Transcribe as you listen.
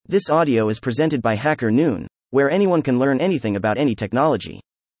This audio is presented by Hacker Noon, where anyone can learn anything about any technology.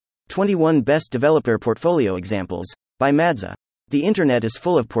 21 Best Developer Portfolio Examples, by Madza. The internet is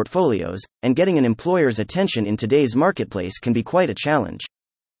full of portfolios, and getting an employer's attention in today's marketplace can be quite a challenge.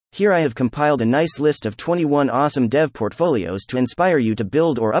 Here I have compiled a nice list of 21 awesome dev portfolios to inspire you to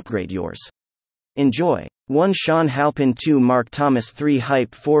build or upgrade yours. Enjoy. 1 Sean Halpin, 2 Mark Thomas, 3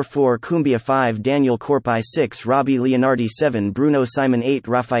 Hype, 4 Kumbia, 5 Daniel Corpai, 6 Robbie Leonardi, 7 Bruno Simon, 8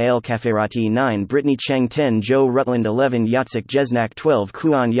 Rafael Caferati, 9 Brittany Cheng, 10 Joe Rutland, 11 Yatsik Jesnak, 12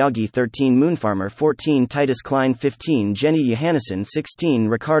 Kuan Yagi, 13 Moonfarmer, 14 Titus Klein, 15 Jenny Johannesson, 16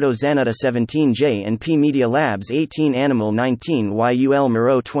 Ricardo Zanuta, 17 J&P Media Labs, 18 Animal, 19 YUL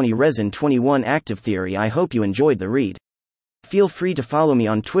Moreau, 20 Resin, 21 Active Theory. I hope you enjoyed the read. Feel free to follow me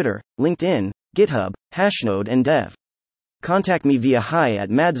on Twitter, LinkedIn, GitHub, Hashnode and Dev. Contact me via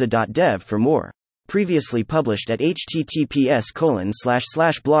hi@madza.dev for more. Previously published at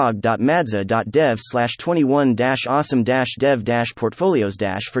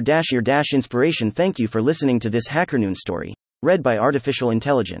https://blog.madza.dev/21-awesome-dev-portfolios- for your inspiration. Thank you for listening to this HackerNoon story, read by Artificial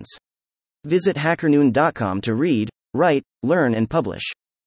Intelligence. Visit hackernoon.com to read, write, learn and publish.